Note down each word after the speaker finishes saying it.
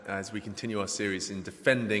as we continue our series in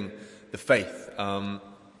defending the faith.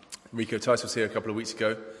 Rico Tice was here a couple of weeks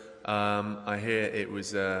ago. I hear it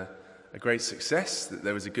was a great success, that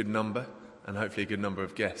there was a good number, and hopefully a good number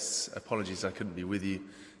of guests. Apologies I couldn't be with you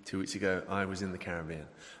 2 weeks ago. I was in the Caribbean.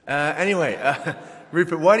 Anyway,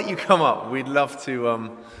 Rupert, why don't you come up? We'd love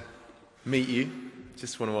to meet you.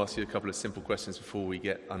 Just want to ask you a couple of simple questions before we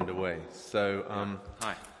get underway. So,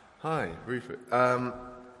 Hi, Rupert.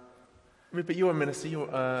 Rupert, you're a minister. You're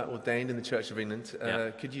ordained in the Church of England.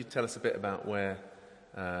 Could you tell us a bit about where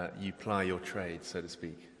you ply your trade, so to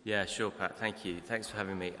speak? Yeah, sure, Pat. Thank you. Thanks for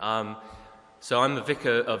having me. So I'm the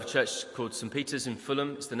vicar of a church called St Peter's in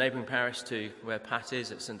Fulham. It's the neighbouring parish to where Pat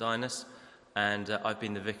is at St Dinas. And I've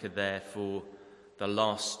been the vicar there for the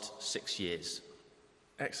last 6 years.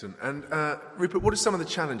 Excellent. And Rupert, what are some of the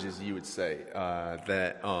challenges you would say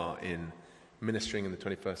there are in ministering in the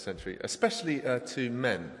 21st century, especially to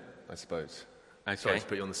men, I suppose? Okay. Sorry to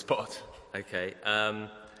put you on the spot. Okay.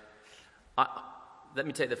 Let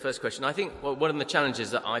me take the first question. I think one of the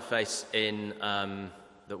challenges that I face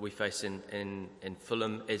that we face in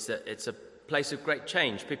Fulham is that it's a place of great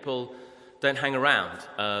change. People don't hang around.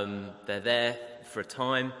 They're there for a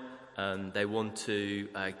time. They want to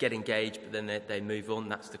get engaged, but then they move on.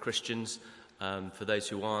 That's the Christians. For those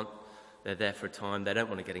who aren't, they're there for a time. They don't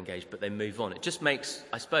want to get engaged, but they move on. It just makes,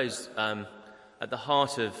 I suppose, at the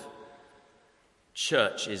heart of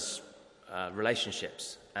church is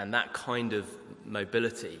relationships. And that kind of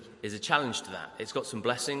mobility is a challenge to that. It's got some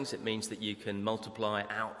blessings. It means that you can multiply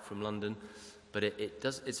out from London. But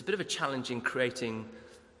it's a bit of a challenge in creating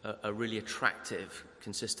a really attractive,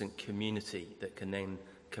 consistent community that can then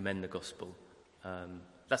commend the gospel.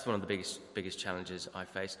 That's one of the biggest challenges I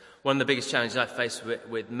face. One of the biggest challenges I face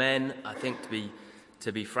with men, I think,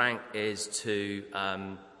 to be frank, is to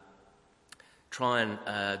try and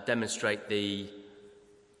demonstrate the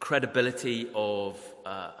credibility of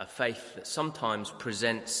a faith that sometimes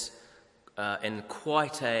presents in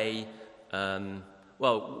quite a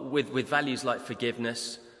with values like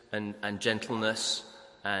forgiveness and gentleness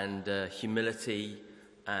and humility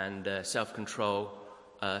and self-control.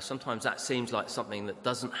 Sometimes that seems like something that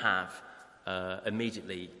doesn't have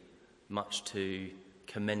immediately much to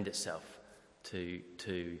commend itself to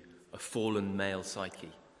a fallen male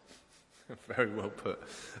psyche. Very well put.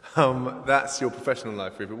 That's your professional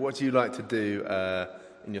life, Rupert. What do you like to do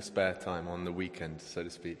in your spare time on the weekend, so to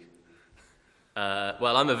speak?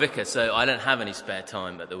 Well, I'm a vicar, so I don't have any spare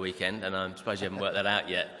time at the weekend, and I suppose you haven't worked that out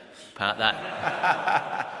yet, Pat.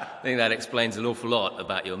 I think that explains an awful lot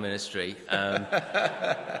about your ministry.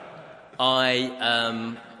 What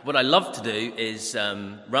I love to do is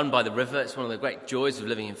run by the river. It's one of the great joys of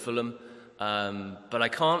living in Fulham, but I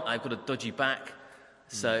can't. I've got a dodgy back.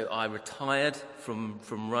 So I retired from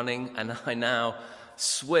running, and I now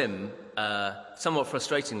swim, somewhat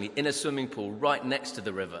frustratingly, in a swimming pool right next to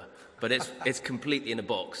the river. But it's completely in a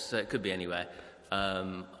box, so it could be anywhere.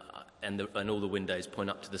 And all the windows point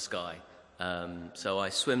up to the sky. So I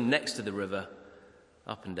swim next to the river,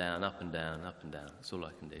 up and down, up and down, up and down. That's all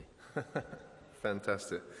I can do.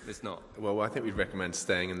 Fantastic. It's not. Well, I think we'd recommend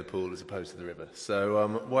staying in the pool as opposed to the river.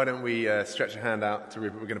 So why don't we stretch a hand out to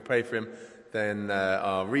Rupert? We're going to pray for him. Then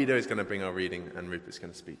our reader is going to bring our reading, and Rupert's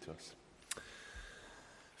going to speak to us.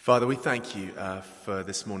 Father, we thank you for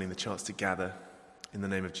this morning, the chance to gather in the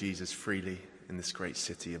name of Jesus freely in this great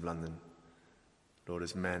city of London. Lord,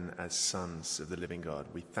 as men, as sons of the living God,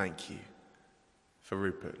 we thank you for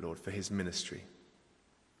Rupert, Lord, for his ministry.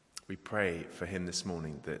 We pray for him this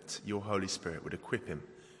morning that your Holy Spirit would equip him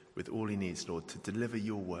with all he needs, Lord, to deliver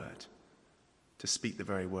your word, to speak the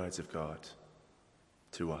very words of God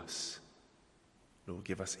to us. Lord,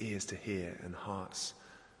 give us ears to hear and hearts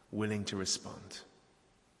willing to respond.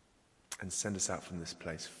 And send us out from this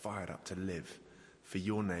place fired up to live for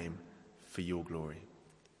your name, for your glory.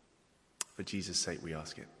 For Jesus' sake we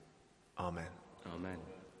ask it. Amen. Amen.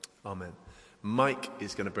 Amen. Mike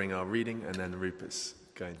is going to bring our reading, and then Rupert's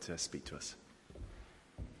going to speak to us.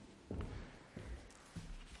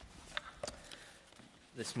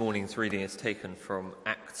 This morning's reading is taken from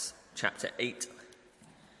Acts chapter 8.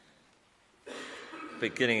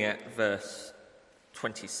 Beginning at verse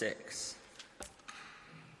 26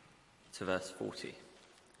 to verse 40.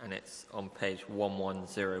 And it's on page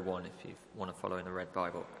 1101 if you want to follow in a red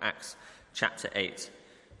Bible. Acts chapter 8,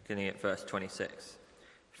 beginning at verse 26.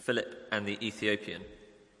 Philip and the Ethiopian.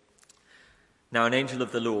 Now an angel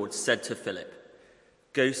of the Lord said to Philip,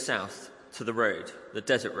 "Go south to the road, the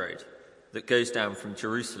desert road, that goes down from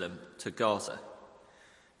Jerusalem to Gaza."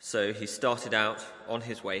 So he started out. On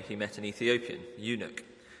his way he met an Ethiopian eunuch,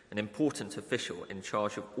 an important official in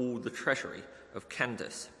charge of all the treasury of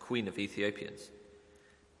Candace, queen of Ethiopians.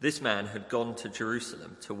 This man had gone to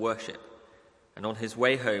Jerusalem to worship, and on his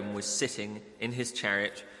way home was sitting in his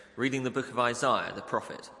chariot reading the book of Isaiah the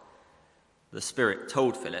prophet. The Spirit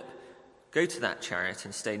told Philip, "Go to that chariot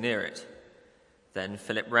and stay near it." Then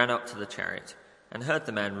Philip ran up to the chariot and heard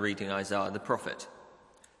the man reading Isaiah the prophet.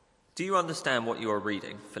 "Do you understand what you are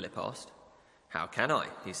reading?" Philip asked. "How can I,"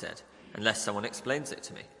 he said, "unless someone explains it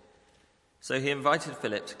to me?" So he invited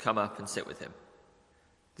Philip to come up and sit with him.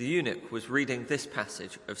 The eunuch was reading this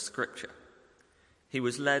passage of Scripture. He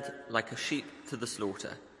was led like a sheep to the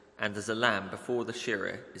slaughter, and as a lamb before the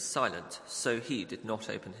shearer is silent, so he did not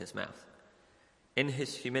open his mouth. In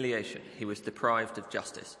his humiliation he was deprived of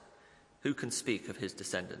justice. Who can speak of his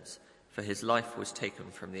descendants? For his life was taken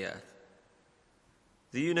from the earth.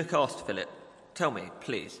 The eunuch asked Philip, "Tell me,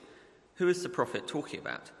 please, who is the prophet talking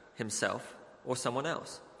about, himself or someone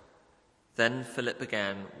else?" Then Philip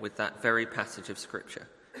began with that very passage of Scripture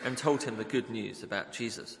and told him the good news about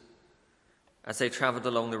Jesus. As they travelled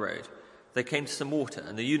along the road, they came to some water,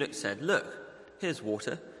 and the eunuch said, "Look, here's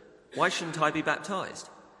water. Why shouldn't I be baptized?"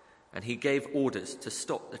 And he gave orders to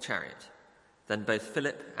stop the chariot. Then both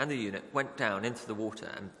Philip and the eunuch went down into the water,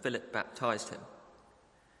 and Philip baptized him.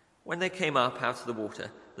 When they came up out of the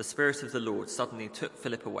water, the Spirit of the Lord suddenly took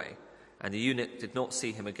Philip away, and the eunuch did not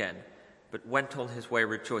see him again, but went on his way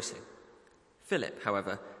rejoicing. Philip,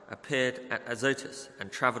 however, appeared at Azotus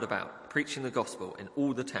and travelled about, preaching the gospel in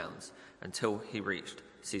all the towns until he reached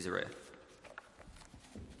Caesarea.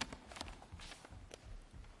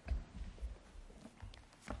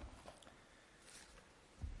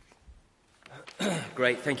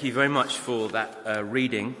 Great, thank you very much for that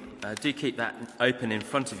reading. Do keep that open in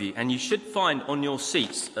front of you. And you should find on your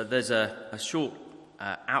seats there's a short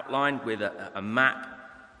outline with a map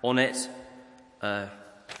on it.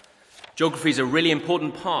 Geography is a really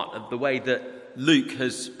important part of the way that Luke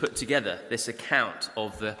has put together this account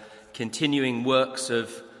of the continuing works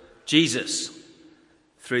of Jesus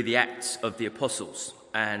through the Acts of the Apostles.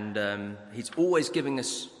 And he's always giving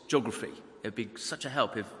us geography. It would be such a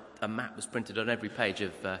help if a map was printed on every page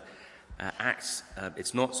of Acts.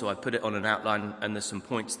 It's not, so I put it on an outline, and there's some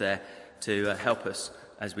points there to help us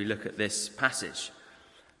as we look at this passage.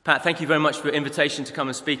 Pat, thank you very much for your invitation to come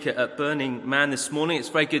and speak at Burning Man this morning. It's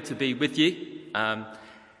very good to be with you.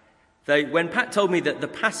 Though when Pat told me that the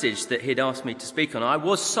passage that he'd asked me to speak on, I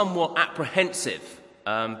was somewhat apprehensive.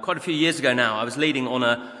 Quite a few years ago now, I was leading on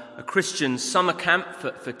a Christian summer camp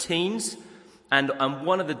for teens, and on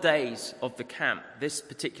one of the days of the camp, this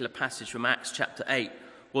particular passage from Acts chapter 8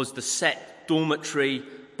 was the set dormitory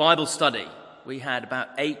Bible study. We had about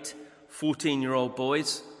 8 14-year-old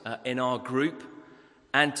boys in our group.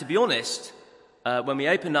 And to be honest, when we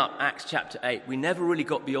opened up Acts chapter 8, we never really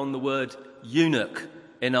got beyond the word eunuch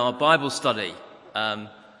in our Bible study.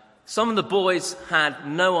 Some of the boys had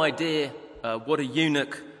no idea what a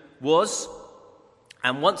eunuch was.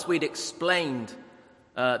 And once we'd explained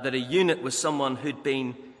that a eunuch was someone who'd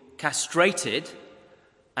been castrated,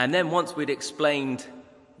 and then once we'd explained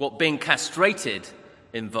what being castrated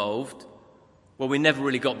involved, well, we never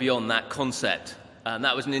really got beyond that concept.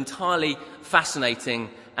 That was an entirely fascinating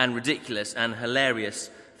and ridiculous and hilarious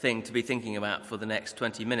thing to be thinking about for the next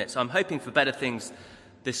 20 minutes. I'm hoping for better things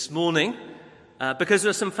this morning because there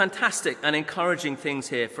are some fantastic and encouraging things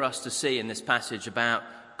here for us to see in this passage about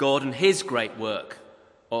God and his great work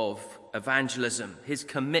of evangelism, his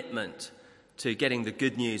commitment to getting the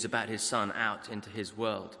good news about his son out into his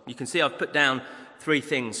world. You can see I've put down 3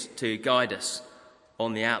 things to guide us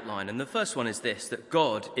on the outline. And the first one is this, that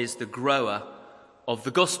God is the grower of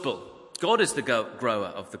the gospel. God is the grower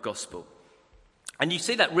of the gospel. And you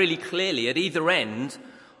see that really clearly at either end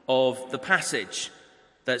of the passage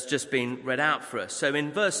that's just been read out for us. So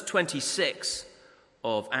in verse 26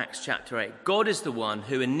 of Acts chapter 8, God is the one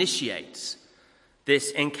who initiates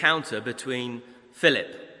this encounter between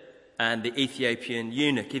Philip and the Ethiopian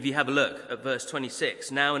eunuch. If you have a look at verse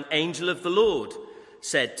 26, now an angel of the Lord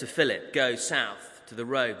said to Philip, "Go south to the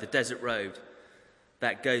road, the desert road,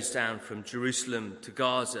 that goes down from Jerusalem to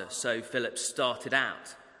Gaza." So Philip started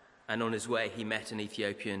out, and on his way he met an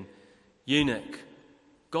Ethiopian eunuch.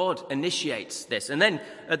 God initiates this. And then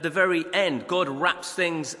at the very end, God wraps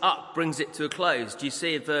things up, brings it to a close. Do you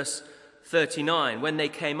see in verse 39, when they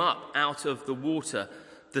came up out of the water,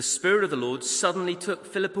 the Spirit of the Lord suddenly took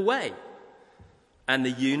Philip away, and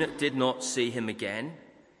the eunuch did not see him again.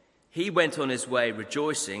 He went on his way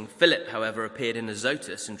rejoicing. Philip, however, appeared in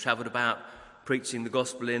Azotus and travelled about preaching the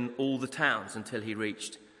gospel in all the towns until he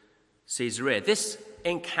reached Caesarea. This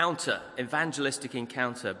encounter, evangelistic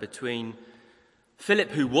encounter between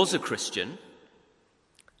Philip, who was a Christian,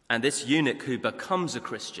 and this eunuch who becomes a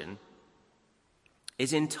Christian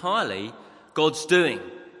is entirely God's doing,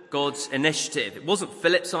 God's initiative. It wasn't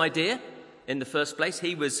Philip's idea in the first place.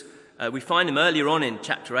 He was, we find him earlier on in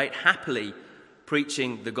chapter 8, happily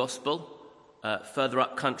preaching the gospel further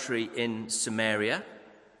up country in Samaria.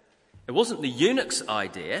 It wasn't the eunuch's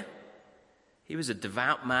idea. He was a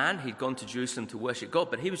devout man. He'd gone to Jerusalem to worship God,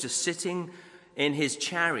 but he was just sitting in his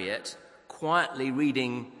chariot, quietly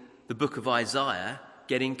reading the book of Isaiah,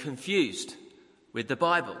 getting confused with the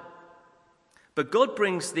Bible. But God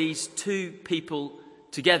brings these two people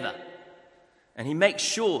together, and he makes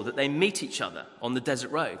sure that they meet each other on the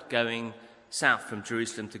desert road going south from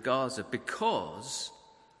Jerusalem to Gaza, because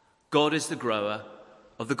God is the grower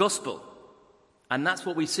of the gospel. And that's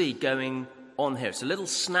what we see going on here. It's a little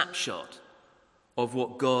snapshot of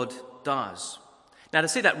what God does. Now, to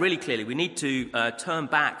see that really clearly, we need to turn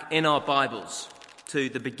back in our Bibles to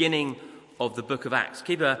the beginning of the book of Acts.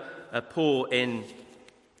 Keep a paw in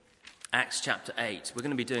Acts chapter 8. We're going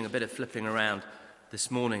to be doing a bit of flipping around this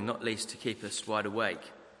morning, not least to keep us wide awake.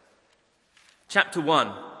 Chapter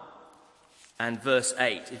 1 and verse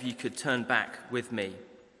 8, if you could turn back with me.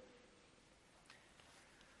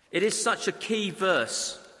 It is such a key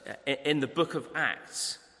verse in the book of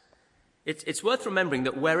Acts. It's worth remembering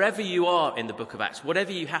that wherever you are in the book of Acts,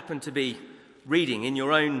 whatever you happen to be reading in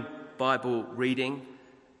your own Bible reading,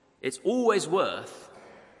 it's always worth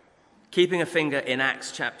keeping a finger in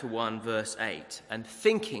Acts chapter 1, verse 8, and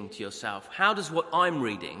thinking to yourself, how does what I'm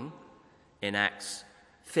reading in Acts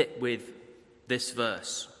fit with this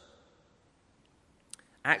verse?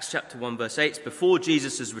 Acts chapter 1, verse 8, before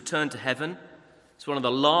Jesus has returned to heaven. It's one of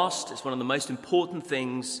the most important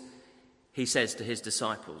things he says to his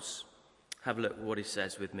disciples. Have a look at what he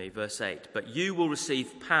says with me, verse 8. But you will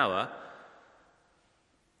receive power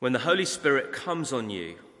when the Holy Spirit comes on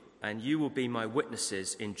you, and you will be my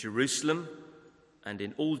witnesses in Jerusalem and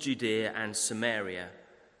in all Judea and Samaria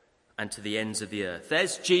and to the ends of the earth.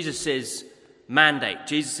 There's Jesus' mandate,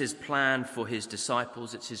 Jesus' plan for his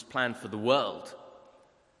disciples. It's his plan for the world,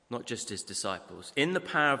 not just his disciples, in the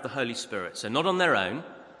power of the Holy Spirit. So not on their own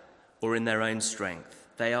or in their own strength.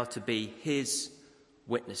 They are to be his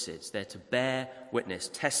witnesses. They're to bear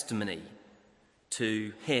witness, testimony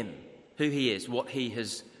to him, who he is, what he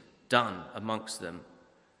has done amongst them.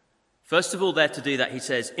 First of all, they're to do that, he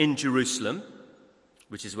says, in Jerusalem,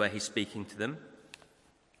 which is where he's speaking to them.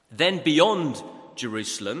 Then beyond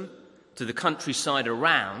Jerusalem, to the countryside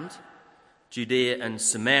around, Judea and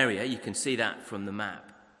Samaria. You can see that from the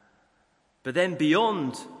map. But then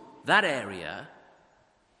beyond that area,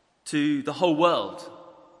 to the whole world,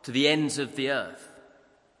 to the ends of the earth.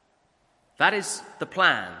 That is the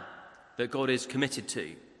plan that God is committed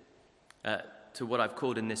to what I've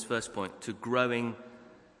called in this first point, to growing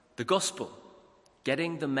the gospel,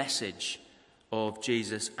 getting the message of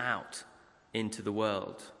Jesus out into the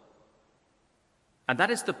world. And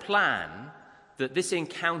that is the plan that this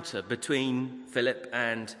encounter between Philip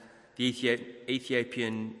and the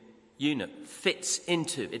Ethiopian eunuch fits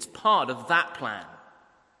into. It's part of that plan.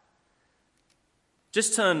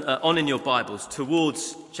 Just turn on in your Bibles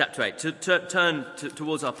towards chapter 8. Turn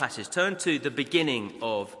towards our passage. Turn to the beginning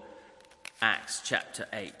of Acts chapter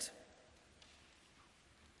 8.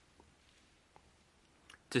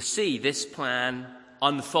 To see this plan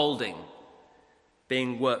unfolding,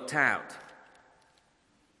 being worked out.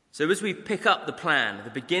 So as we pick up the plan at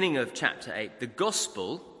the beginning of chapter 8, the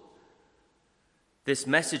gospel, this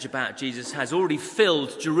message about Jesus, has already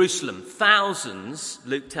filled Jerusalem. Thousands,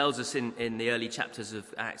 Luke tells us in the early chapters of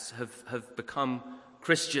Acts, have become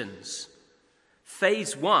Christians.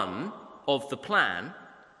 Phase 1 of the plan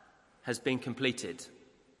has been completed,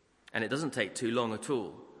 and it doesn't take too long at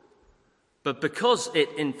all. But because it,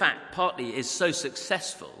 in fact, partly is so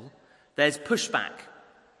successful, there's pushback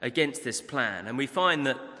against this plan. And we find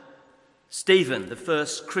that Stephen, the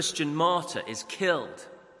first Christian martyr, is killed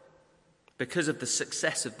because of the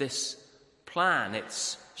success of this plan.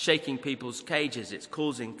 It's shaking people's cages. It's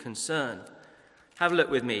causing concern. Have a look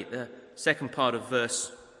with me, the second part of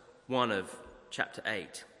verse 1 of chapter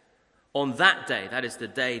 8. On that day, that is the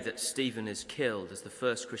day that Stephen is killed as the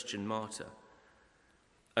first Christian martyr,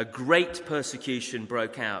 a great persecution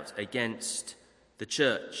broke out against the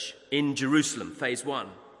church in Jerusalem, phase 1.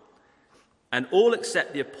 And all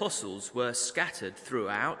except the apostles were scattered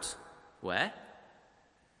throughout, where?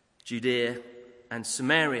 Judea and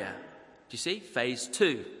Samaria. Do you see? Phase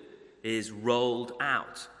 2 is rolled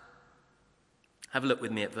out. Have a look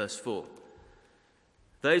with me at verse 4.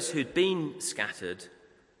 Those who'd been scattered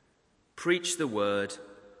preached the word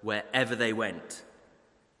wherever they went.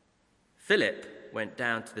 Philip went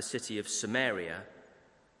down to the city of Samaria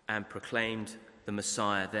and proclaimed the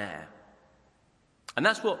Messiah there. And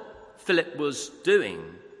that's what Philip was doing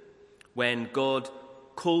when God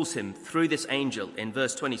calls him through this angel in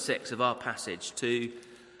verse 26 of our passage to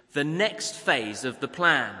the next phase of the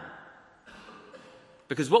plan.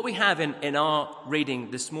 Because what we have in our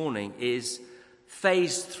reading this morning is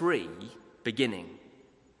phase 3 beginning.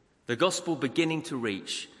 The gospel beginning to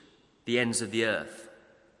reach the ends of the earth.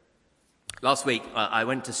 Last week I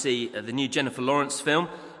went to see the new Jennifer Lawrence film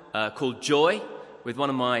called Joy with one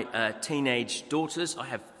of my teenage daughters. I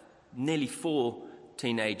have nearly 4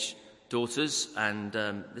 teenage daughters, and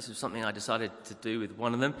this was something I decided to do with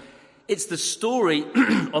one of them. It's the story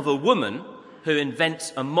of a woman who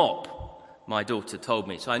invents a mop, my daughter told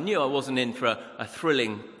me. So I knew I wasn't in for a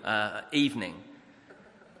thrilling evening.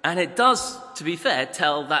 And it does, to be fair,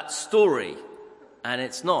 tell that story. And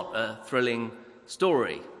it's not a thrilling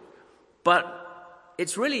story. But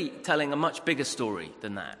it's really telling a much bigger story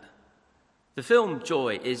than that. The film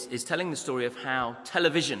Joy is telling the story of how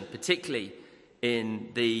television, particularly in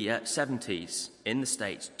the 70s in the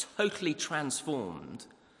States, totally transformed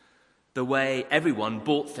the way everyone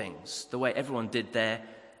bought things, the way everyone did their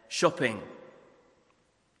shopping,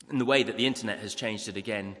 and the way that the internet has changed it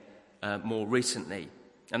again more recently.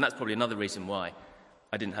 And that's probably another reason why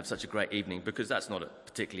I didn't have such a great evening, because that's not a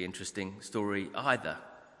particularly interesting story either.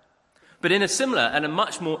 But in a similar and a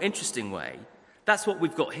much more interesting way, that's what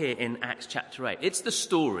we've got here in Acts chapter 8. It's the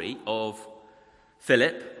story of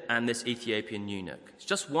Philip and this Ethiopian eunuch. It's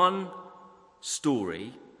just one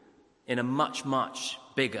story in a much, much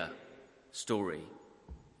bigger story.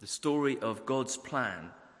 The story of God's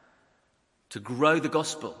plan to grow the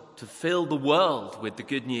gospel, to fill the world with the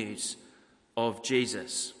good news of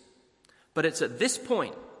Jesus. But it's at this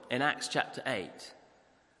point in Acts chapter 8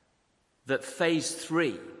 that phase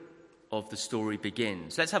 3 of the story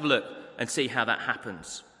begins. Let's have a look and see how that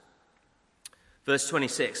happens. Verse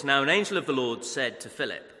 26, now an angel of the Lord said to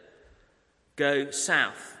Philip, go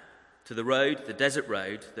south to the road, the desert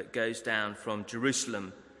road that goes down from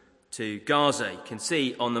Jerusalem to Gaza. You can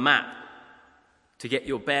see on the map to get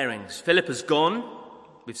your bearings. Philip has gone,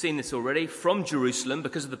 we've seen this already, from Jerusalem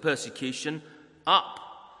because of the persecution, up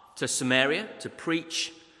to Samaria to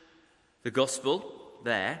preach the gospel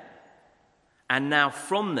there. And now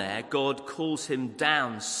from there, God calls him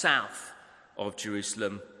down south of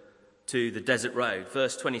Jerusalem to the desert road.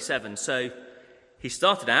 Verse 27, so he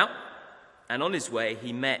started out, and on his way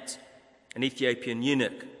he met an Ethiopian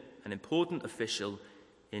eunuch, an important official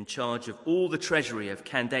in charge of all the treasury of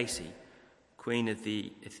Candace, queen of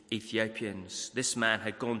the Ethiopians. This man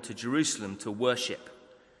had gone to Jerusalem to worship,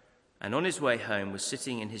 and on his way home was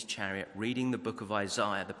sitting in his chariot reading the book of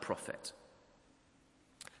Isaiah the prophet.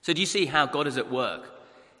 So do you see how God is at work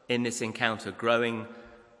in this encounter, growing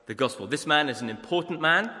the gospel? This man is an important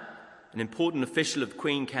man, an important official of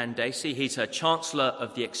Queen Candace. He's her Chancellor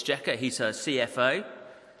of the Exchequer. He's her CFO.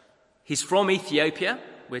 He's from Ethiopia,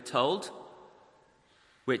 we're told,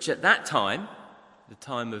 which at that time, the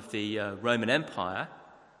time of the Roman Empire,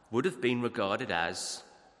 would have been regarded as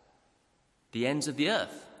the ends of the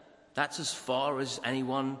earth. That's as far as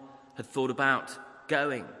anyone had thought about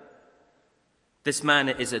going. This man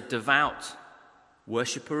is a devout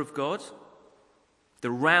worshipper of God. The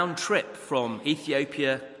round trip from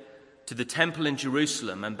Ethiopia to the temple in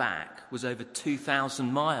Jerusalem and back was over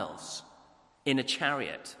 2,000 miles in a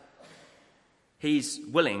chariot. He's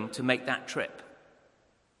willing to make that trip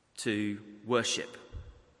to worship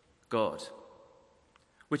God,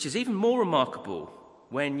 which is even more remarkable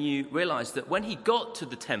when you realize that when he got to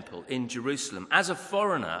the temple in Jerusalem, as a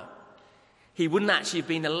foreigner, he wouldn't actually have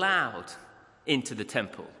been allowed into the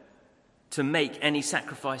temple to make any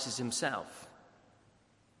sacrifices himself.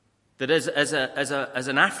 That as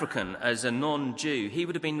an African, as a non-Jew, he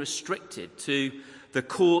would have been restricted to the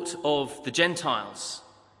court of the Gentiles,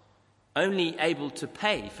 only able to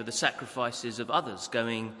pay for the sacrifices of others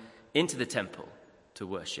going into the temple to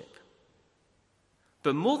worship.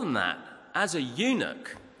 But more than that, as a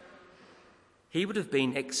eunuch, he would have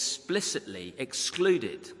been explicitly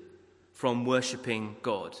excluded from worshipping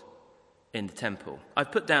God in the temple.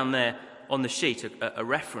 I've put down there on the sheet a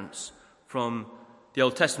reference from the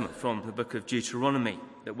Old Testament, from the book of Deuteronomy,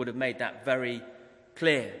 that would have made that very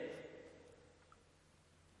clear.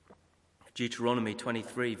 Deuteronomy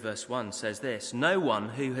 23 verse 1 says this, no one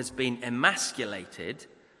who has been emasculated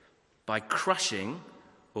by crushing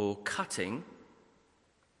or cutting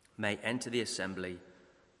may enter the assembly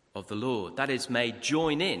of the Lord. That is, may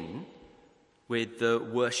join in with the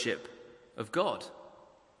worship of God.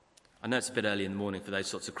 I know it's a bit early in the morning for those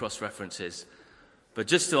sorts of cross-references, but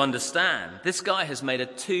just to understand, this guy has made a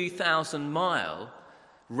 2,000-mile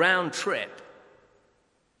round trip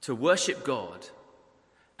to worship God,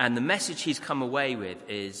 and the message he's come away with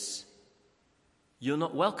is, you're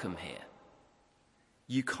not welcome here.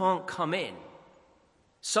 You can't come in.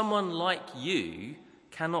 Someone like you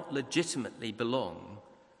cannot legitimately belong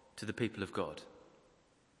to the people of God.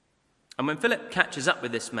 And when Philip catches up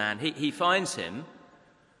with this man, he finds him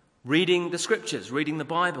reading the scriptures, reading the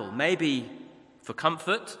Bible, maybe for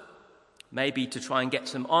comfort, maybe to try and get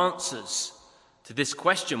some answers to this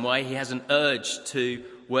question why he has an urge to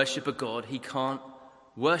worship a God he can't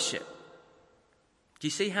worship. Do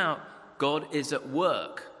you see how God is at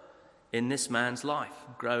work in this man's life,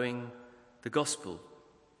 growing the gospel,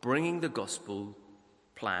 bringing the gospel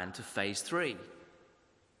plan to phase 3,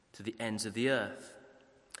 to the ends of the earth?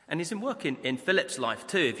 And he's in work in Philip's life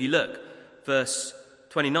too. If you look, verse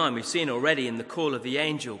 29, we've seen already in the call of the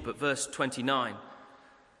angel, but verse 29,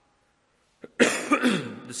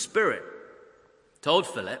 the Spirit told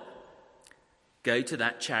Philip, go to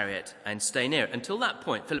that chariot and stay near it. Until that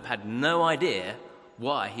point, Philip had no idea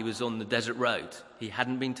why he was on the desert road. He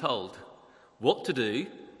hadn't been told what to do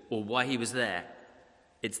or why he was there.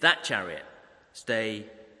 It's that chariot. Stay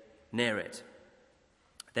near it.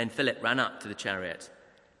 Then Philip ran up to the chariot,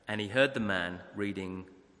 and he heard the man reading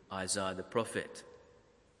Isaiah the prophet.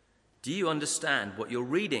 Do you understand what you're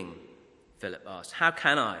reading? Philip asked. How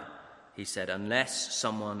can I? He said, unless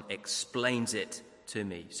someone explains it to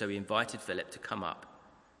me. So he invited Philip to come up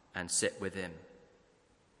and sit with him.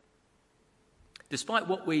 Despite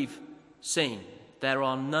what we've seen, there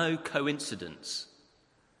are no coincidences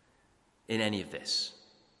in any of this.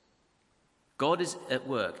 God is at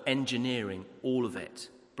work engineering all of it,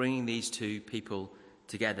 bringing these two people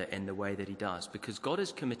together in the way that he does, because God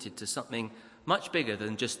is committed to something much bigger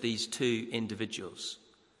than just these two individuals.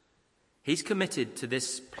 He's committed to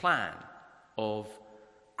this plan of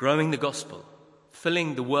growing the gospel,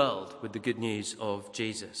 filling the world with the good news of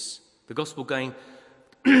Jesus, the gospel going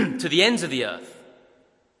to the ends of the earth.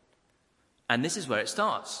 And this is where it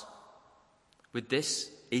starts, with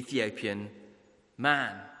this Ethiopian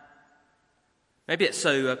man. Maybe it's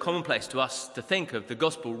so commonplace to us to think of the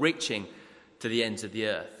gospel reaching to the ends of the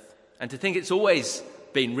earth, and to think it's always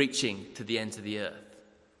been reaching to the ends of the earth.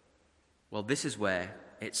 Well, this is where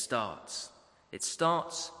it starts. It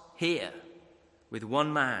starts here with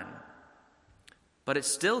one man, but it's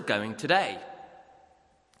still going today.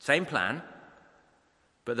 Same plan,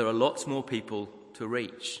 but there are lots more people to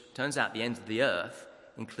reach. Turns out the ends of the earth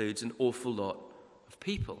includes an awful lot of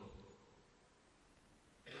people.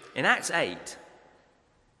 In Acts 8,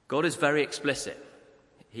 God is very explicit.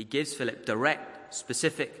 He gives Philip direct,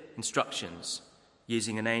 specific instructions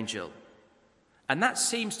using an angel. And that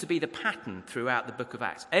seems to be the pattern throughout the book of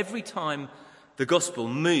Acts. Every time the gospel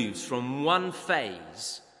moves from one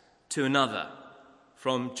phase to another,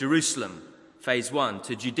 from Jerusalem, phase 1,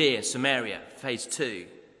 to Judea, Samaria, phase 2,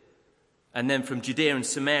 and then from Judea and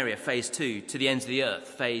Samaria, phase 2, to the ends of the earth,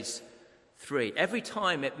 phase 3. Every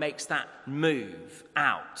time it makes that move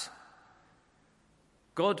out,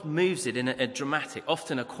 God moves it in a dramatic,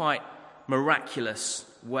 often a quite miraculous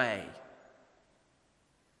way.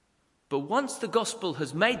 But once the gospel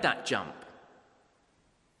has made that jump,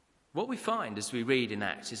 what we find as we read in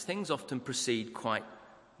Acts is things often proceed quite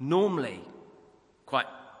normally, quite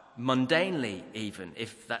mundanely even,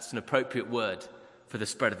 if that's an appropriate word for the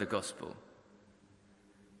spread of the gospel.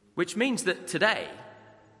 Which means that today,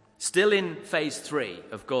 still in phase 3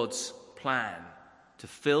 of God's plan to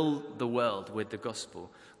fill the world with the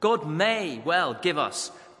gospel, God may well give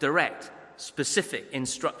us direct, specific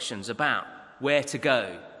instructions about where to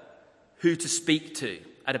go, who to speak to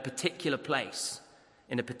at a particular place,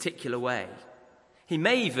 in a particular way. He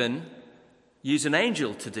may even use an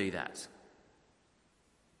angel to do that.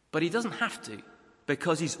 But he doesn't have to,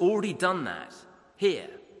 because he's already done that here.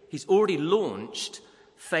 He's already launched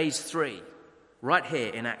phase 3, right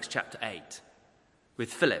here in Acts chapter 8,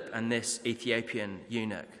 with Philip and this Ethiopian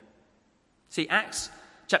eunuch. See, Acts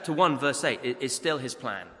chapter 1, verse 8 is still his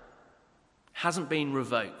plan. Hasn't been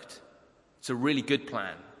revoked. It's a really good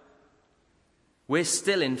plan. We're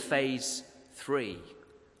still in phase 3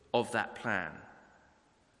 of that plan.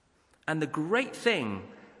 And the great thing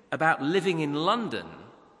about living in London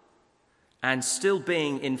and still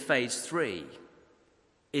being in phase 3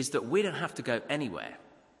 is that we don't have to go anywhere.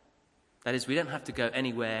 That is, we don't have to go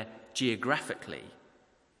anywhere geographically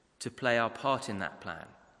to play our part in that plan.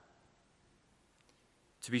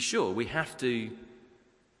 To be sure, we have to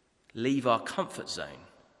leave our comfort zone,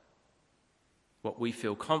 what we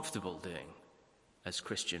feel comfortable doing as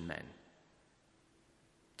Christian men.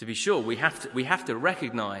 To be sure, we have to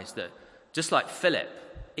recognize that, just like Philip,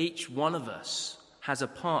 each one of us has a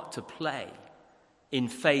part to play in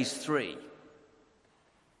phase 3.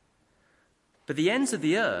 But the ends of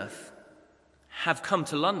the earth have come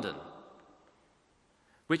to London,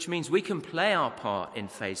 which means we can play our part in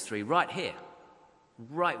phase 3 right here,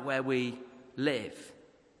 right where we live.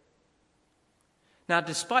 Now,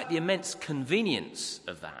 despite the immense convenience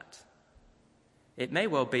of that, it may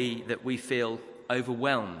well be that we feel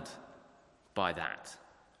overwhelmed by that,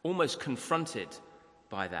 almost confronted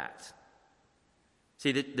by that.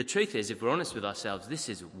 See, the truth is, if we're honest with ourselves, this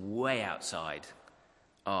is way outside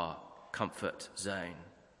our comfort zone.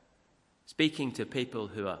 Speaking to people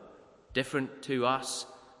who are different to us,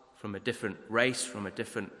 from a different race, from a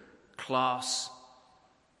different class,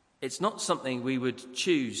 it's not something we would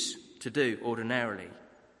choose to do ordinarily.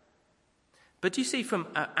 But you see, from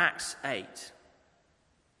Acts 8,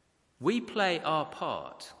 we play our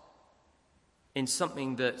part in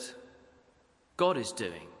something that God is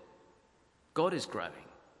doing. God is growing,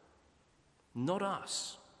 not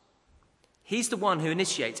us. He's the one who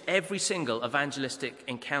initiates every single evangelistic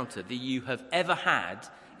encounter that you have ever had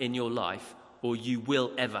in your life or you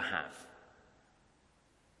will ever have.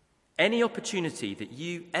 Any opportunity that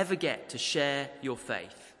you ever get to share your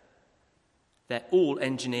faith, they're all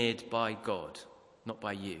engineered by God, not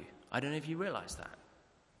by you. I don't know if you realize that.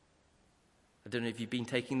 I don't know if you've been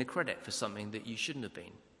taking the credit for something that you shouldn't have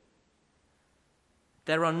been.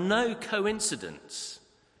 There are no coincidence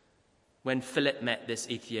when Philip met this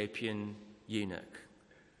Ethiopian eunuch.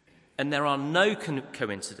 And there are no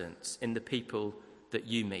coincidence in the people that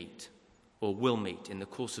you meet or will meet in the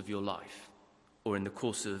course of your life or in the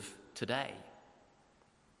course of today.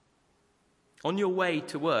 On your way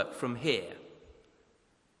to work from here,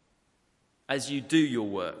 as you do your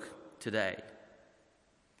work today,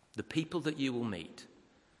 the people that you will meet,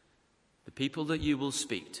 the people that you will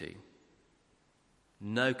speak to,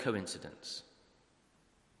 no coincidence.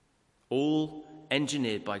 All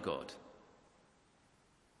engineered by God.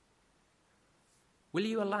 Will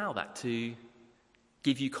you allow that to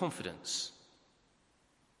give you confidence,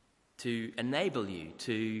 to enable you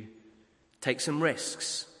to take some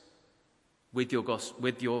risks with your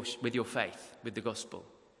faith, with the gospel?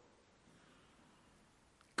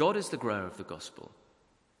 God is the grower of the gospel,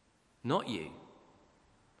 not you.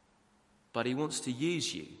 But he wants to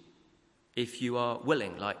use you if you are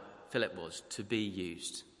willing, like Philip was, to be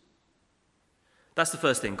used. That's the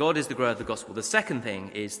first thing. God is the grower of the gospel. The second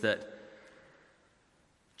thing is that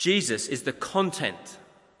Jesus is the content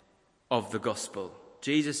of the gospel.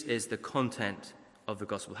 Jesus is the content of the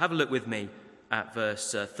gospel. Have a look with me at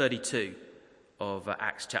verse 32 of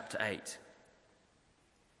Acts chapter 8.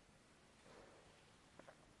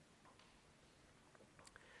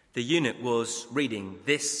 The eunuch was reading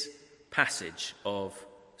this passage of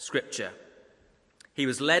Scripture. He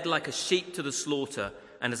was led like a sheep to the slaughter,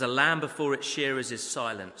 and as a lamb before its shearers is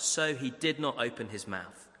silent, so he did not open his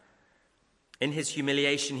mouth. In his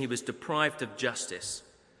humiliation he was deprived of justice.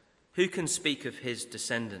 Who can speak of his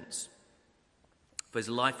descendants? For his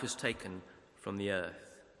life was taken from the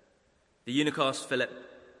earth. The eunuch asked Philip,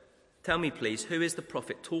 "Tell me, please, who is the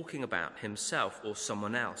prophet talking about, himself or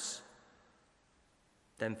someone else?"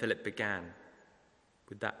 Then Philip began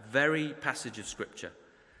with that very passage of Scripture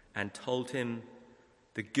and told him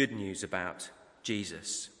the good news about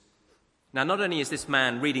Jesus. Now, not only is this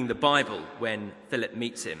man reading the Bible when Philip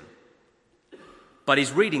meets him, but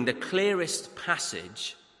he's reading the clearest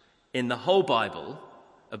passage in the whole Bible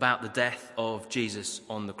about the death of Jesus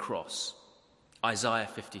on the cross, Isaiah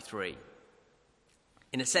 53.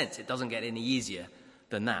 In a sense, it doesn't get any easier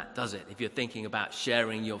than that, does it? If you're thinking about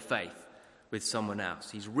sharing your faith with someone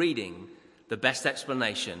else, he's reading the best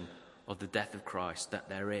explanation of the death of Christ that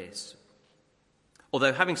there is.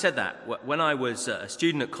 Although, having said that, when I was a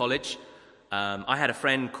student at college, I had a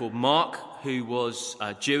friend called Mark who was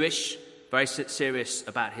Jewish, very serious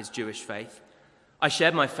about his Jewish faith. I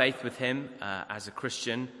shared my faith with him as a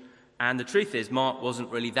Christian, and the truth is Mark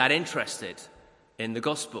wasn't really that interested in the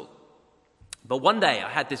gospel. But one day I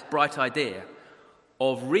had this bright idea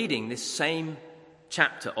of reading this same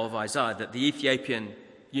chapter of Isaiah that the Ethiopian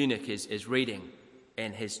eunuch is reading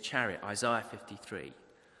in his chariot, Isaiah 53,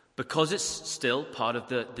 because it's still part of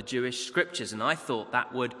the Jewish scriptures, and I thought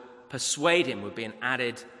that would persuade him, would be an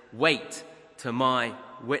added weight to my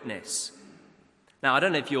witness. Now, I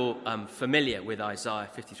don't know if you're familiar with Isaiah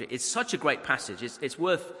 53. It's such a great passage. It's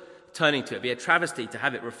worth turning to. It'd be a travesty to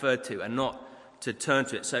have it referred to and not to turn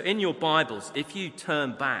to it. So in your Bibles, if you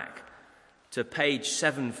turn back to page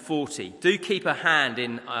 740, do keep a hand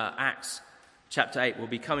in Acts chapter 8. We'll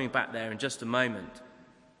be coming back there in just a moment.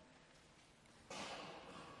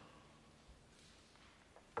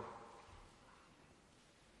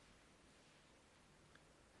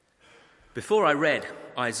 Before I read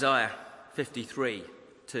Isaiah 53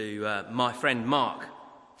 to my friend Mark,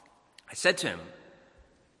 I said to him,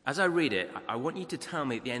 as I read it, I want you to tell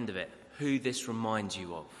me at the end of it who this reminds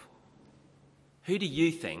you of. Who do you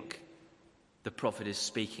think the prophet is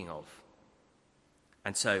speaking of?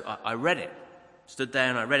 And so I read it, stood there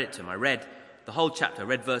and I read it to him. I read the whole chapter. I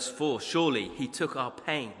read verse 4. Surely he took our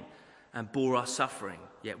pain and bore our suffering,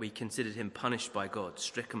 yet we considered him punished by God,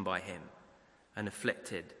 stricken by him and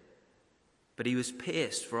afflicted. But he was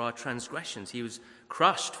pierced for our transgressions. He was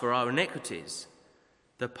crushed for our iniquities.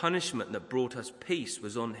 The punishment that brought us peace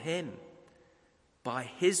was on him. By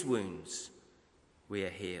his wounds we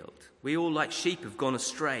are healed. We all like sheep have gone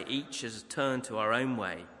astray. Each has turned to our own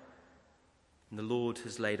way. And the Lord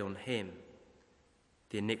has laid on him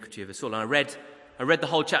the iniquity of us all. And I read the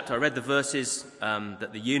whole chapter. I read the verses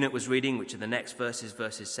that the eunuch was reading, which are the next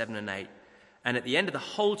verses 7 and 8. And at the end of the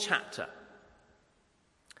whole chapter,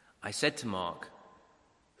 I said to Mark,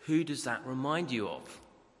 who does that remind you of?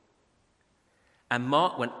 And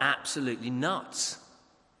Mark went absolutely nuts.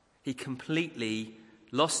 He completely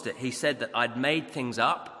lost it. He said that I'd made things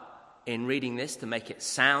up in reading this to make it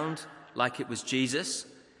sound like it was Jesus.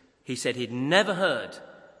 He said he'd never heard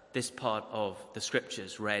this part of the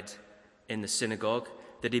scriptures read in the synagogue,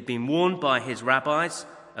 that he'd been warned by his rabbis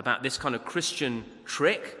about this kind of Christian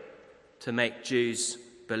trick to make Jews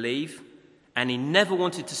believe, and he never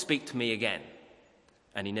wanted to speak to me again,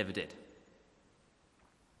 and he never did.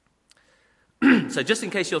 So just in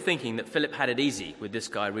case you're thinking that Philip had it easy with this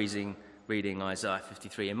guy reading Isaiah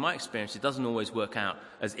 53, in my experience, it doesn't always work out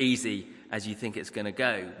as easy as you think it's going to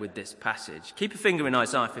go with this passage. Keep a finger in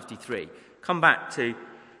Isaiah 53. Come back to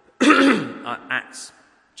Acts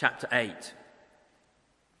chapter 8.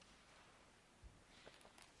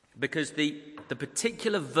 Because the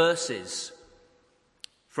particular verses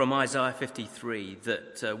from Isaiah 53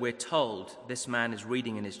 that we're told this man is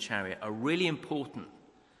reading in his chariot are really important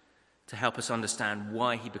to help us understand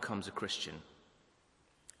why he becomes a Christian.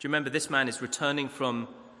 Do you remember this man is returning from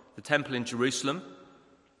the temple in Jerusalem,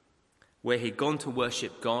 where he'd gone to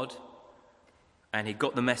worship God, and he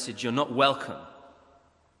got the message, you're not welcome.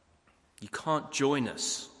 You can't join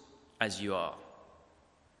us as you are.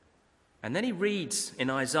 And then he reads in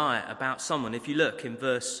Isaiah about someone, if you look in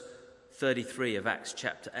verse 33 of Acts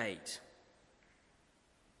chapter 8,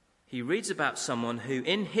 he reads about someone who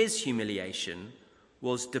in his humiliation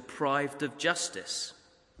was deprived of justice.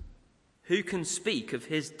 Who can speak of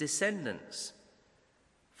his descendants?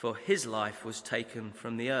 For his life was taken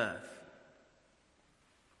from the earth.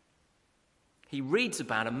 He reads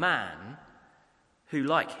about a man who,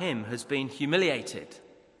 like him, has been humiliated,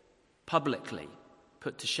 publicly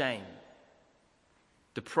put to shame,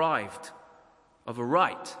 deprived of a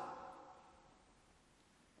right.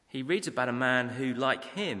 He reads about a man who, like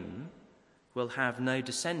him, will have no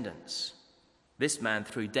descendants. This man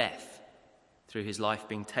through death, through his life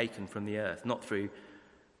being taken from the earth, not through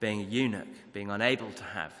being a eunuch, being unable to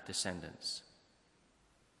have descendants.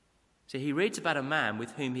 So he reads about a man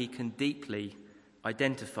with whom he can deeply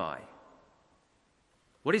identify.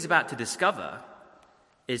 What he's about to discover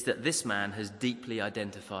is that this man has deeply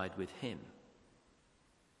identified with him.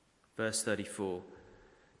 Verse 34,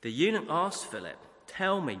 the eunuch asked Philip,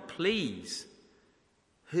 tell me, please,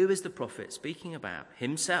 who is the prophet speaking about,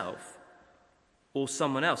 himself or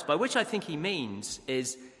someone else? By which I think he means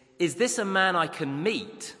is this a man I can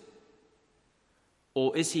meet,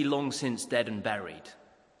 or is he long since dead and buried?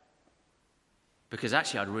 Because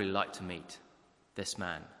actually I'd really like to meet this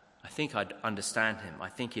man. I think I'd understand him. I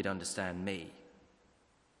think he'd understand me.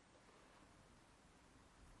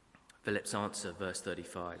 Philip's answer, verse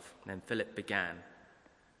 35. Then Philip began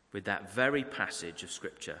with that very passage of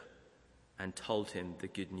Scripture and told him the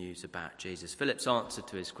good news about Jesus. Philip's answer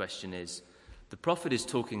to his question is, the prophet is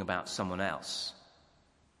talking about someone else,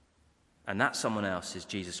 and that someone else is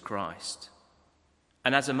Jesus Christ.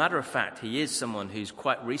 And as a matter of fact, he is someone who's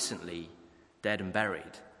quite recently dead and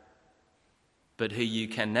buried, but who you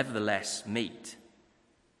can nevertheless meet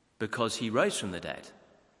because he rose from the dead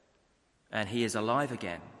and he is alive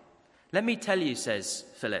again. Let me tell you, says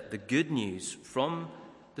Philip, the good news from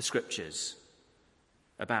the Scriptures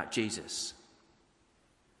about Jesus,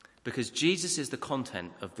 because Jesus is the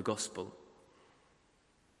content of the gospel.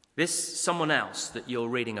 This someone else that you're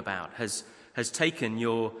reading about has taken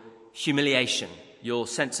your humiliation, your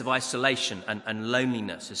sense of isolation and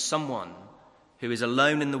loneliness as someone who is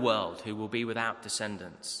alone in the world, who will be without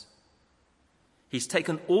descendants. He's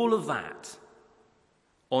taken all of that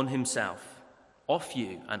on himself, off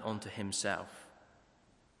you and onto himself.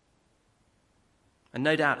 And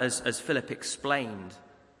no doubt as Philip explained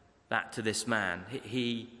that to this man,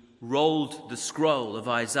 he rolled the scroll of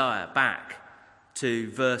Isaiah back to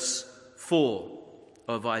verse 4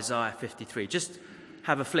 of Isaiah 53. Just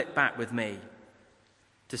have a flip back with me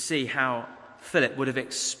to see how Philip would have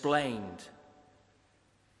explained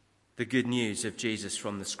the good news of Jesus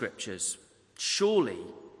from the scriptures. Surely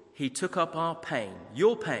he took up our pain,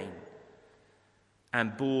 your pain,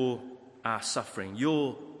 and bore our suffering,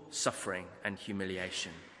 your suffering and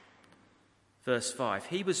humiliation. Verse 5,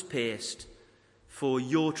 he was pierced for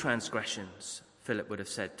your transgressions, Philip would have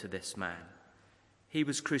said to this man. He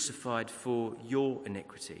was crucified for your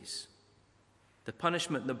iniquities. The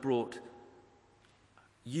punishment that brought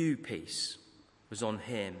you peace was on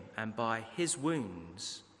him, and by his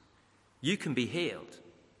wounds you can be healed.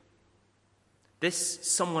 This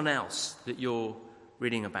someone else that you're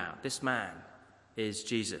reading about, this man, is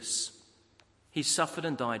Jesus. He suffered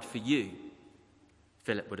and died for you,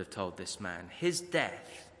 Philip would have told this man. His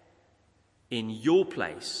death in your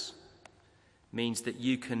place means that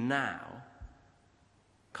you can now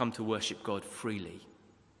come to worship God freely.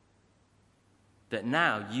 That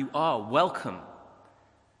now you are welcome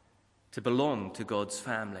to belong to God's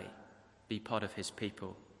family, be part of his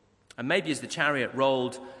people. And maybe as the chariot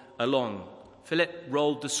rolled along, Philip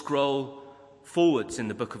rolled the scroll forwards in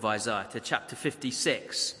the book of Isaiah to chapter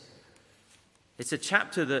 56. It's a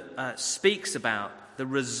chapter that speaks about the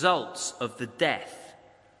results of the death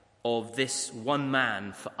of this one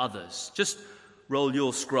man for others. Just roll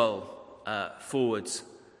your scroll forwards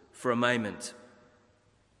for a moment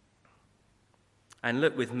and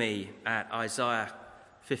look with me at Isaiah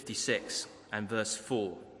 56 and verse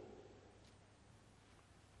 4.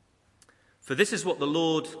 For this is what the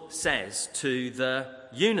Lord says to the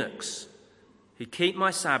eunuchs who keep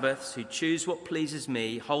my Sabbaths, who choose what pleases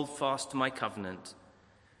me, hold fast to my covenant.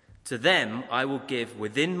 To them I will give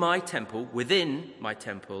within my temple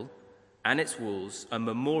and its walls, a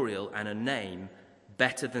memorial and a name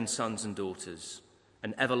better than sons and daughters,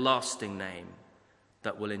 an everlasting name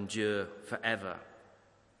that will endure forever.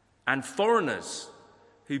 And foreigners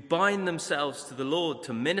who bind themselves to the Lord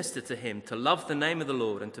to minister to him, to love the name of the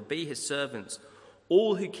Lord and to be his servants,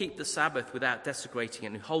 all who keep the Sabbath without desecrating it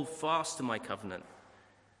and who hold fast to my covenant,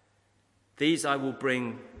 these I will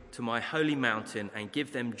bring to my holy mountain and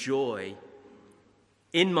give them joy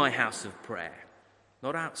in my house of prayer,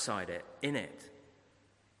 not outside it, in it.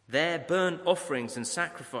 Their burnt offerings and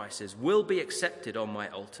sacrifices will be accepted on my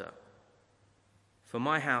altar, for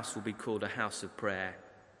my house will be called a house of prayer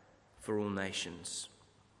for all nations.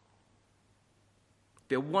 It'd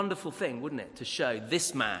be a wonderful thing, wouldn't it, to show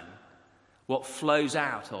this man what flows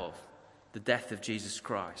out of the death of Jesus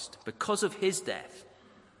Christ. Because of his death,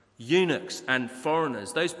 eunuchs and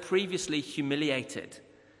foreigners, those previously humiliated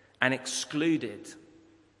and excluded,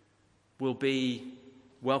 will be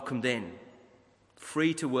welcomed in,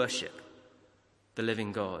 free to worship the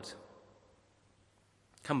living God.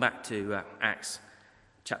 Come back to Acts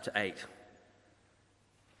chapter 8,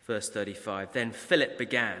 verse 35. Then Philip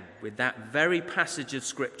began with that very passage of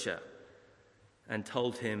Scripture and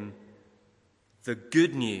told him the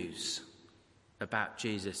good news about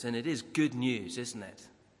Jesus. And it is good news, isn't it?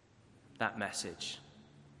 That message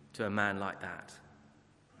to a man like that.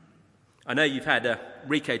 I know you've had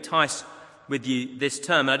Rico Tice with you this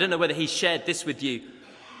term, and I don't know whether he shared this with you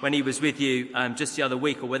when he was with you just the other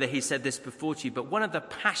week, or whether he said this before to you, but one of the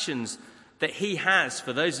passions that he has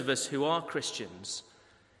for those of us who are Christians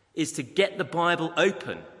is to get the Bible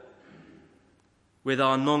open with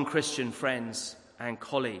our non-Christian friends and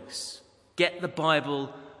colleagues. Get the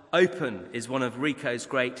Bible open is one of Rico's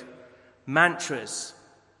great mantras.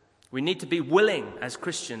 We need to be willing as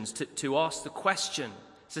Christians to ask the question.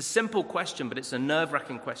 It's a simple question, but it's a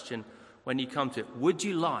nerve-wracking question when you come to it. Would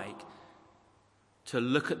you like to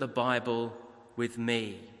look at the Bible with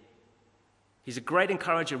me? He's a great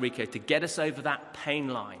encourager, Rico, to get us over that pain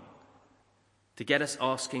line, to get us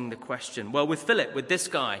asking the question. Well, with Philip, with this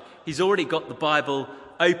guy, he's already got the Bible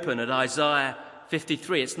open at Isaiah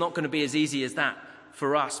 53. It's not going to be as easy as that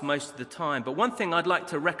for us most of the time. But one thing I'd like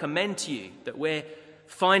to recommend to you that we're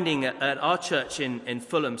finding at our church in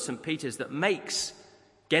Fulham, St. Peter's, that makes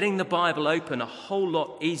getting the Bible open a whole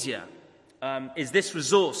lot easier is this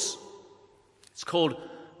resource. It's called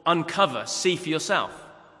Uncover, See for Yourself.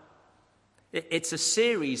 It's a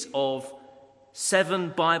series of 7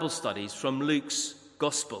 Bible studies from Luke's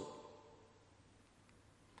Gospel.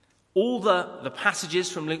 All the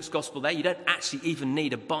passages from Luke's Gospel there, you don't actually even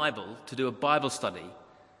need a Bible to do a Bible study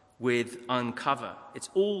with Uncover. It's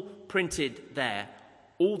all printed there.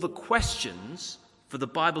 All the questions for the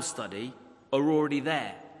Bible study are already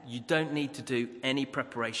there. You don't need to do any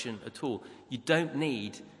preparation at all. You don't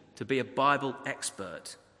need to be a Bible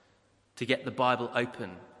expert to get the Bible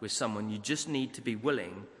open with someone. You just need to be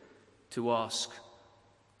willing to ask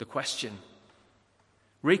the question.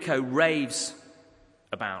 Rico raves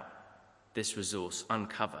about this resource,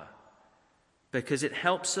 Uncover, because it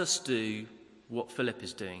helps us do what Philip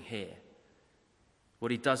is doing here.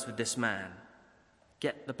 What he does with this man,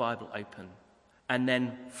 get the Bible open, and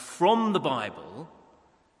then from the Bible,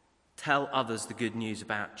 tell others the good news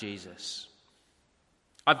about Jesus.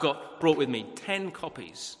 I've brought with me 10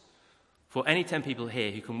 copies for any 10 people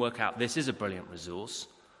here who can work out this is a brilliant resource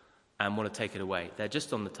and want to take it away. They're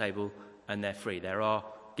just on the table and they're free. They're our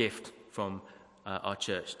gift from our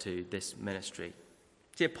church to this ministry.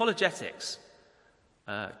 See, apologetics,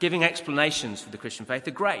 giving explanations for the Christian faith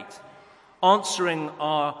are great. Answering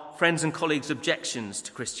our friends' and colleagues' objections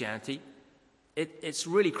to Christianity, it's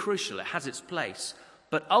really crucial. It has its place.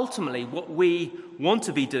 But ultimately, what we want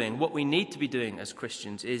to be doing, what we need to be doing as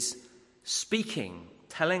Christians is speaking,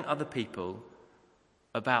 telling other people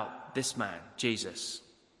about this man, Jesus.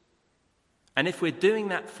 And if we're doing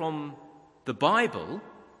that from the Bible,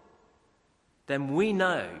 then we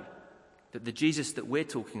know that the Jesus that we're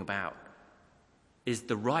talking about is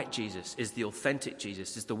the right Jesus, is the authentic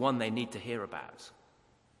Jesus, is the one they need to hear about.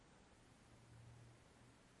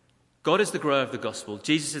 God is the grower of the gospel.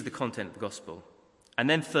 Jesus is the content of the gospel. And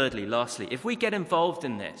then thirdly, lastly, if we get involved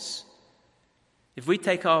in this, if we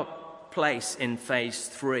take our place in phase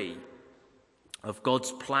 3 of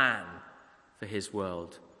God's plan for his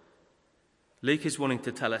world, Luke is wanting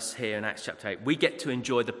to tell us here in Acts chapter 8, we get to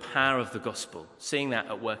enjoy the power of the gospel, seeing that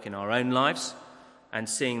at work in our own lives and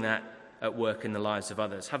seeing that at work in the lives of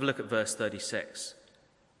others. Have a look at verse 36.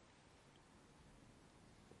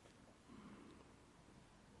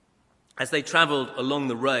 As they travelled along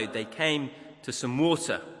the road, they came to some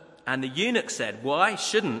water, and the eunuch said, "Why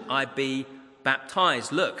shouldn't I be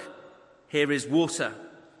baptized? Look, here is water."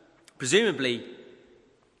 Presumably,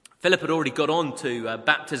 Philip had already got on to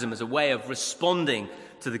baptism as a way of responding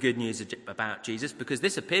to the good news about Jesus, because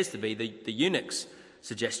this appears to be the eunuch's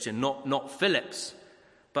suggestion, not Philip's.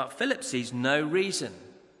 But Philip sees no reason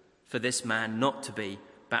for this man not to be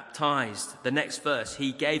baptized. The next verse,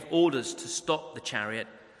 he gave orders to stop the chariot.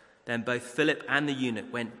 Then both Philip and the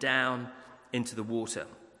eunuch went down into the water,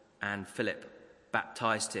 and Philip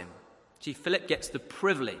baptized him. See, Philip gets the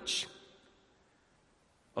privilege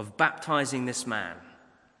of baptizing this man,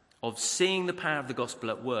 of seeing the power of the gospel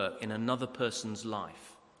at work in another person's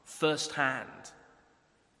life, firsthand.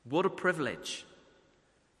 What a privilege.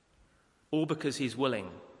 All because he's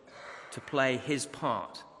willing to play his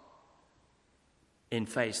part in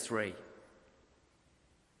phase 3.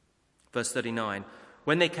 Verse 39,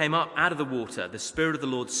 when they came up out of the water, the Spirit of the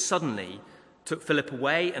Lord suddenly took Philip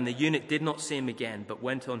away, and the eunuch did not see him again, but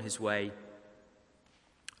went on his way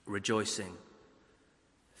rejoicing.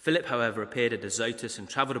 Philip, however, appeared at Azotus and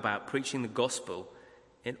travelled about preaching the gospel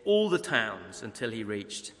in all the towns until he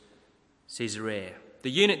reached Caesarea.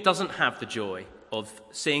 The eunuch doesn't have the joy of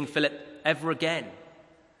seeing Philip ever again,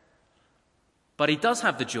 but he does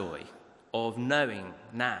have the joy of knowing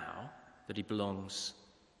now that he belongs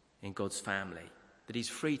in God's family, that he's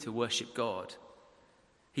free to worship God.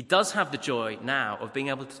 He does have the joy now of being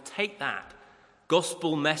able to take that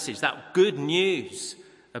gospel message, that good news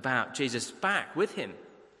about Jesus, back with him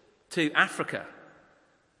to Africa,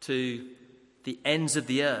 to the ends of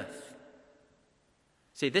the earth.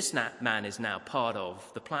 See, this man is now part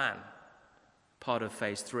of the plan, part of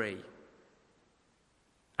phase 3.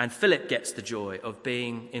 And Philip gets the joy of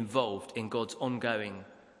being involved in God's ongoing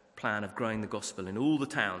plan of growing the gospel in all the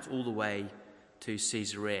towns, all the way to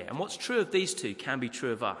Caesarea. And what's true of these two can be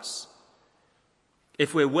true of us,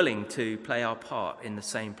 if we're willing to play our part in the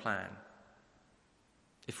same plan.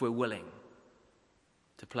 If we're willing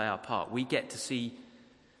to play our part, we get to see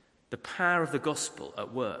the power of the gospel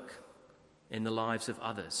at work in the lives of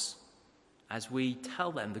others as we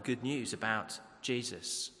tell them the good news about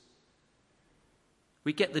Jesus.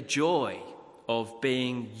 We get the joy of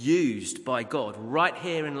being used by God right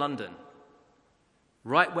here in London,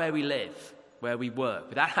 right where we live, where we work,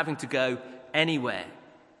 without having to go anywhere,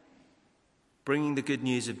 bringing the good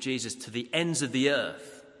news of Jesus to the ends of the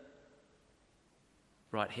earth,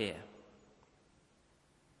 right here.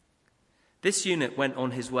 This eunuch went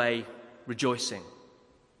on his way rejoicing.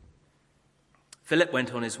 Philip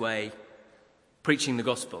went on his way preaching the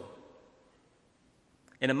gospel.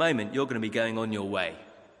 In a moment, you're going to be going on your way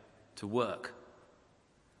to work.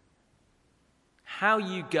 How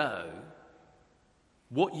you go,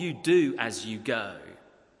 what you do as you go,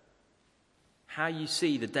 how you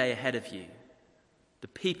see the day ahead of you, the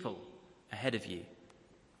people ahead of you,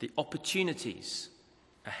 the opportunities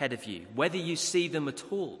ahead of you, whether you see them at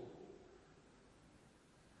all,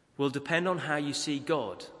 will depend on how you see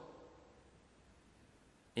God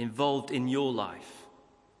involved in your life,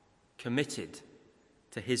 committed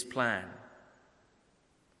to his plan.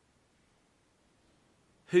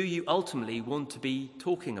 Who you ultimately want to be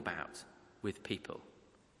talking about with people.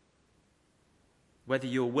 Whether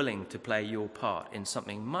you're willing to play your part in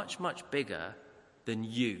something much, much bigger than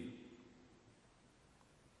you.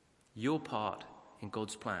 Your part in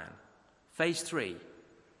God's plan. Phase 3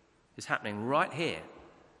 is happening right here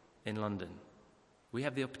in London. We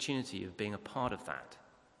have the opportunity of being a part of that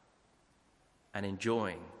and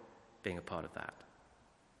enjoying being a part of that.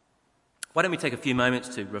 Why don't we take a few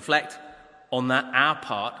moments to reflect on that, our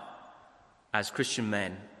part as Christian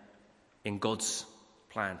men in God's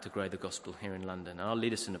plan to grow the gospel here in London. And I'll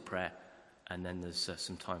lead us in a prayer, and then there's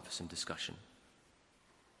some time for some discussion.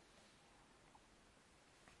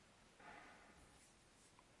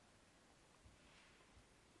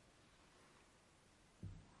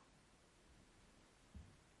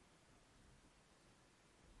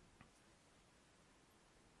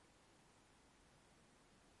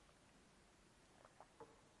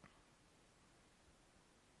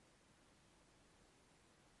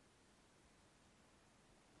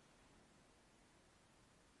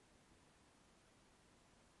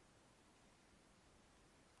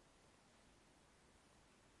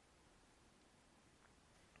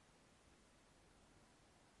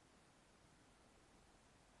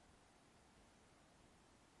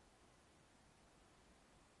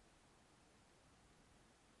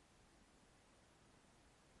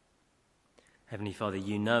 Heavenly Father,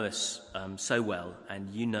 you know us so well, and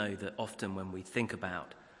you know that often when we think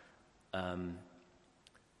about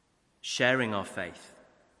sharing our faith,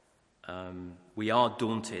 we are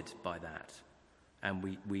daunted by that, and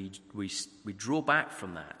we draw back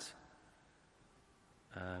from that.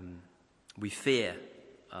 We fear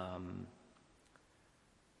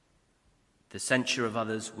the censure of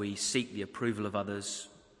others. We seek the approval of others.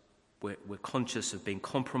 We're conscious of being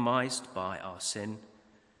compromised by our sin.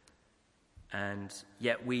 And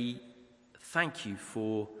yet we thank you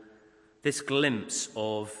for this glimpse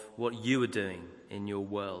of what you are doing in your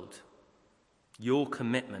world, your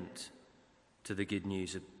commitment to the good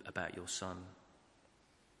news about your Son,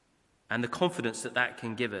 and the confidence that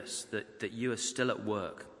can give us that you are still at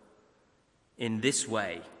work in this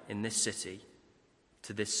way, in this city,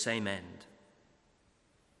 to this same end.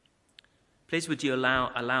 Please would you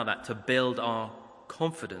allow that to build our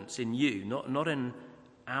confidence in you, not in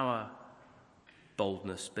our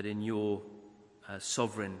boldness, but in your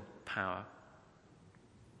sovereign power.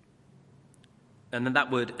 And then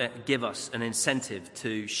that would give us an incentive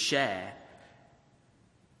to share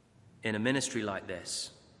in a ministry like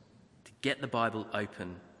this, to get the Bible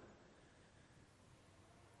open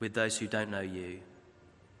with those who don't know you,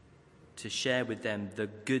 to share with them the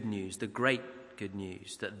good news, the great good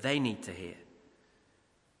news that they need to hear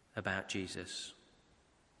about Jesus.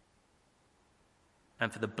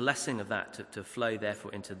 And for the blessing of that to flow,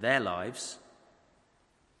 therefore, into their lives,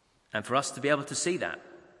 and for us to be able to see that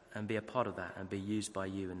and be a part of that and be used by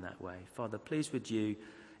you in that way. Father, please would you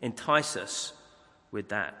entice us with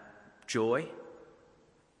that joy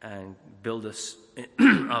and build us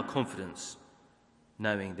our confidence,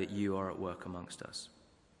 knowing that you are at work amongst us.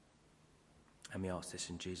 And we ask this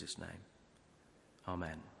in Jesus' name.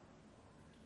 Amen.